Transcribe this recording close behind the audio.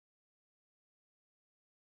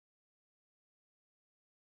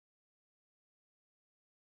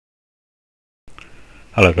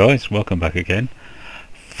Hello guys, welcome back again.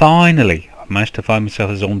 Finally, I managed to find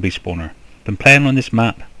myself a zombie spawner. Been playing on this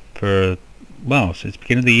map for, well, since the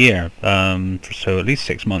beginning of the year, so at least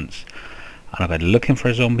 6 months. And I've been looking for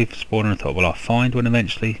a zombie spawner and thought, well, I'll find one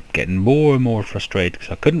eventually. Getting more and more frustrated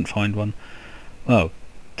because I couldn't find one. Well,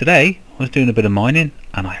 today I was doing a bit of mining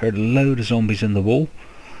and I heard a load of zombies in the wall.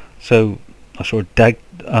 So I sort of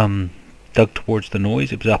dug towards the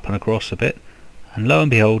noise. It was up and across a bit. And lo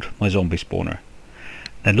and behold, my zombie spawner.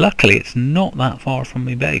 And luckily it's not that far from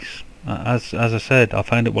my base. As I said, I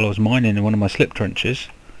found it while I was mining in one of my slit trenches,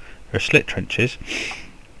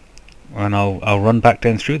 and I'll run back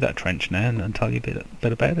down through that trench now and tell you a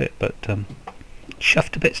bit about it. But chuffed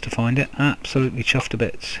to bits to find it, absolutely chuffed to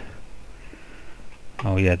bits.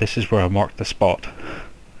 Oh yeah, this is where I marked the spot.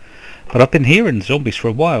 But I've been hearing zombies for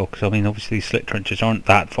a while, because I mean obviously these slit trenches aren't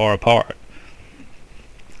that far apart.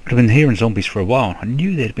 I've been hearing zombies for a while. I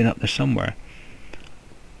knew they'd been up there somewhere.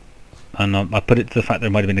 And I put it to the fact there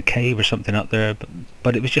might have been a cave or something up there,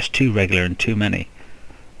 but it was just too regular and too many.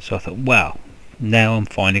 So I thought, well, now I'm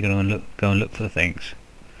finally going to go and look for the things.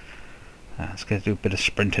 Let's go do a bit of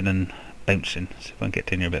sprinting and bouncing, see if I can get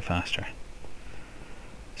down here a bit faster.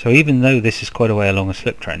 So even though this is quite a way along a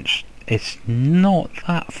slip trench, it's not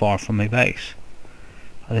that far from my base.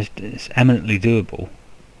 It's eminently doable.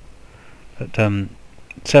 But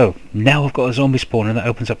so now I've got a zombie spawner that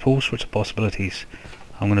opens up all sorts of possibilities.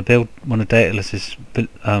 I'm going to build one of Daedalus's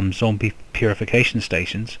zombie purification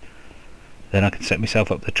stations. Then I can set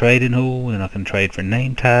myself up the trading hall, and I can trade for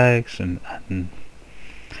name tags and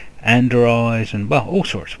ender eyes and, well, all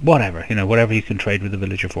sorts, whatever, you know, whatever you can trade with the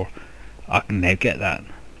villager for, I can now get that.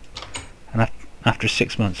 And after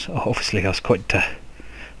 6 months, obviously I was quite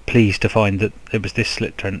pleased to find that it was this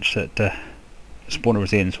slit trench that the spawner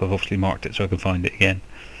was in, so I've obviously marked it so I can find it again.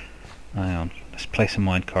 Hang on, let's place a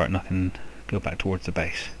minecart and I can go back towards the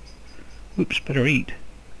base. Oops, better eat.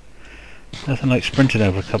 Nothing like sprinting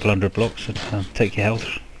over a couple hundred blocks and take your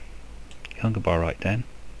health. Your hunger bar right down.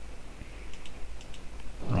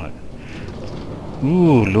 Right.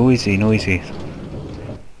 Ooh, noisy.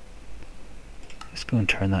 Let's go and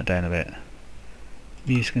turn that down a bit.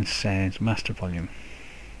 Music and sounds, master volume.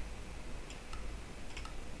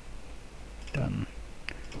 Done.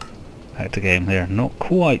 Back to game there. Not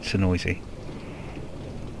quite so noisy.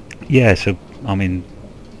 Yeah, so, I mean,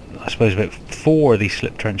 I suppose about 4 of these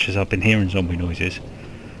slip trenches I've been hearing zombie noises.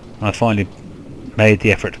 And I finally made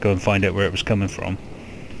the effort to go and find out where it was coming from.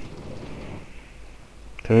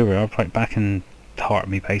 So here we are, right back in the heart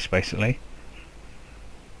of my base, basically.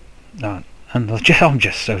 And I'm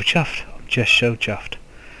just so chuffed. I'm just so chuffed.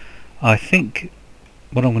 I think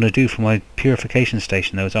what I'm going to do for my purification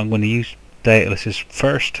station, though, is I'm going to use Daedalus's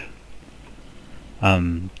first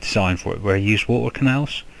design for it, where he used water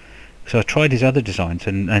canals. So I tried his other designs,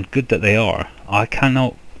 and good that they are. I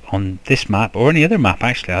cannot, on this map, or any other map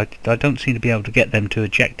actually, I don't seem to be able to get them to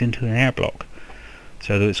eject into an air block.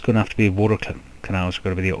 So it's going to have to be water canals are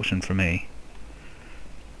going to be the option for me.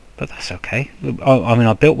 But that's okay. I mean,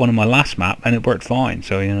 I built one on my last map and it worked fine,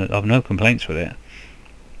 so you know, I've no complaints with it.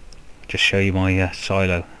 Just show you my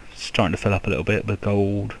silo. It's starting to fill up a little bit with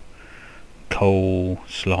gold, coal,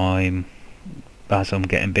 slime. As I'm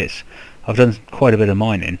getting bits, I've done quite a bit of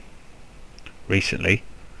mining recently.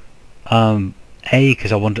 A,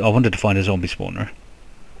 because I wanted to find a zombie spawner,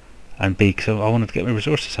 and B, because I wanted to get my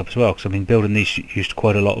resources up as well, because I've been building these used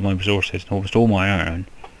quite a lot of my resources, almost all my iron.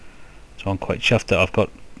 So I'm quite chuffed that I've got,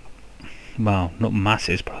 well, not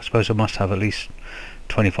masses, but I suppose I must have at least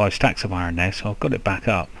 25 stacks of iron now, so I've got it back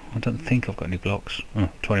up. I don't think I've got any blocks.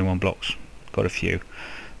 21 blocks. Got a few.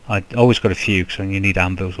 I always got a few, because you need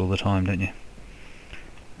anvils all the time, don't you?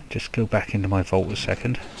 Just go back into my vault a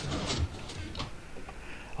second.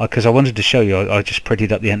 Because I wanted to show you, I just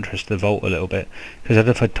prettied up the entrance to the vault a little bit. Because I don't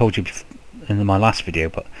know if I told you in my last video,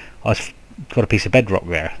 but I've got a piece of bedrock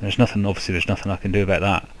there. Obviously there's nothing I can do about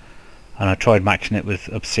that. And I tried matching it with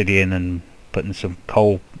obsidian and putting some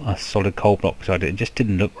coal, a solid coal block beside it. It just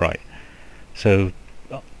didn't look right. So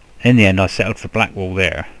in the end I settled for black wall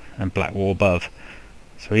there and black wall above.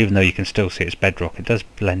 So even though you can still see it's bedrock, it does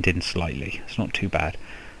blend in slightly. It's not too bad.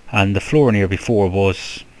 And the floor in here before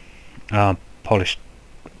was polished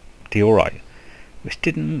diorite, which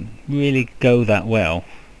didn't really go that well.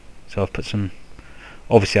 So I've put some,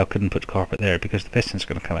 obviously I couldn't put carpet there because the piston's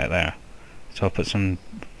going to come out there. So I've put some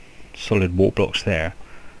solid wall blocks there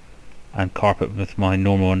and carpet with my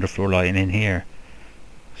normal underfloor lighting in here.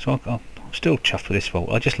 So I'm still chuffed with this vault.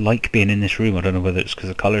 I just like being in this room. I don't know whether it's because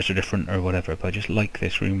the colours are different or whatever, but I just like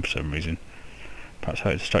this room for some reason. Perhaps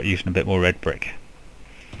I ought to start using a bit more red brick.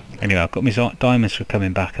 Anyway, I've got my diamonds for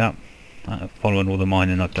coming back up. following all the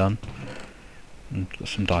mining I've done. And got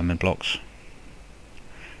some diamond blocks.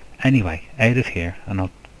 Anyway, out of here, and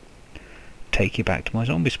I'll take you back to my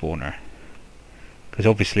zombie spawner. Because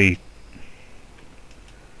obviously...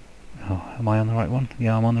 Oh, am I on the right one?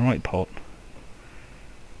 Yeah, I'm on the right pot.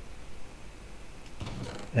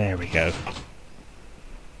 There we go.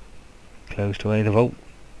 Closed away the vault.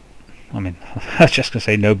 I mean, I was just going to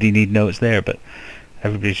say nobody need know it's there, but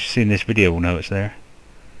everybody who's seen this video will know it's there.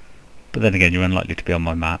 But then again, you're unlikely to be on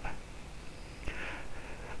my map.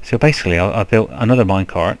 So basically, I built another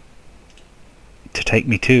minecart to take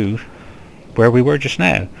me to where we were just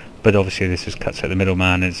now. But obviously this is cuts out the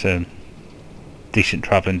middleman, it's a decent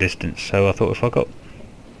travelling distance, so I thought if I got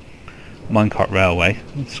minecart railway,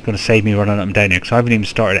 it's going to save me running up and down here, because I haven't even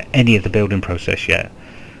started any of the building process yet.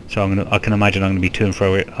 So I can imagine I'm going to be to and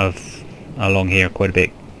fro along here quite a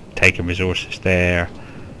bit, taking resources there,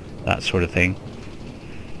 that sort of thing.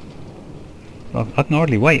 I can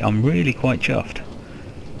hardly wait, I'm really quite chuffed.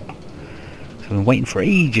 So I've been waiting for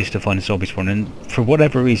ages to find a zombie spawn, and for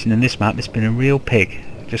whatever reason in this map it's been a real pig.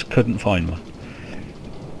 I just couldn't find one.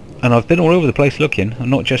 And I've been all over the place looking,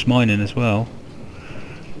 and not just mining as well.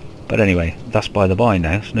 But anyway, that's by the by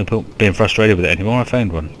now, so no point being frustrated with it anymore. I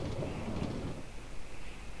found one.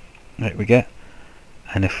 There we go.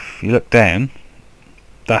 And if you look down,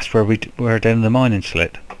 that's where we're down the mining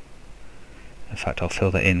slit. In fact, I'll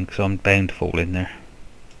fill that in because I'm bound to fall in there.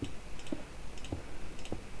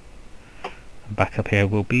 And back up here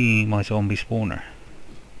will be my zombie spawner.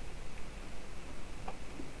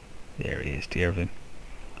 There he is, dear of him.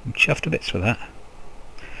 I'm chuffed to bits with that.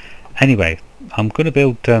 Anyway, I'm going to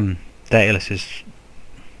build Daedalus's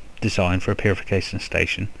design for a purification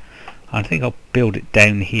station. I think I'll build it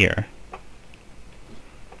down here.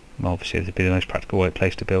 Well, obviously, it'd be the most practical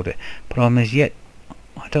place to build it. But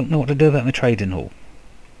I don't know what to do about my trading hall.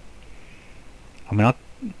 I mean,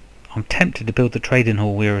 I'm tempted to build the trading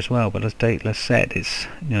hall here as well, but as Daedalus said, it's,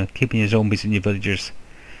 you know, keeping your zombies and your villagers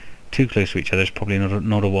too close to each other is probably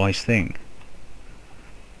not a wise thing.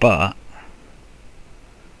 But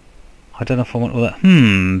I don't know if I want all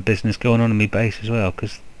that business going on in my base as well,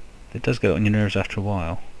 because it does get on your nerves after a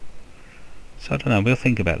while. So I don't know, we'll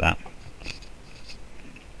think about that.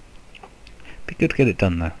 Be good to get it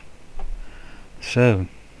done though. So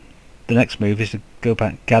the next move is to go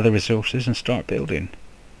back, gather resources and start building.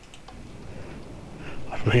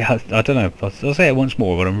 I don't know, I'll say it once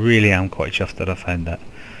more, but I really am quite chuffed that I found that.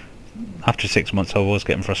 After 6 months I was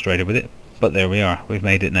getting frustrated with it, but there we are, we've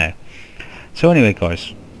made it now. So anyway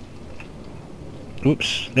guys,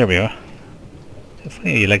 oops, there we are.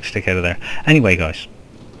 Funny how your legs stick out of there. Anyway guys,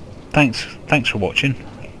 thanks for watching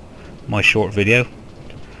my short video.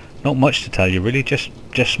 Not much to tell you really,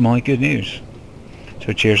 just my good news.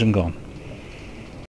 So cheers and gone.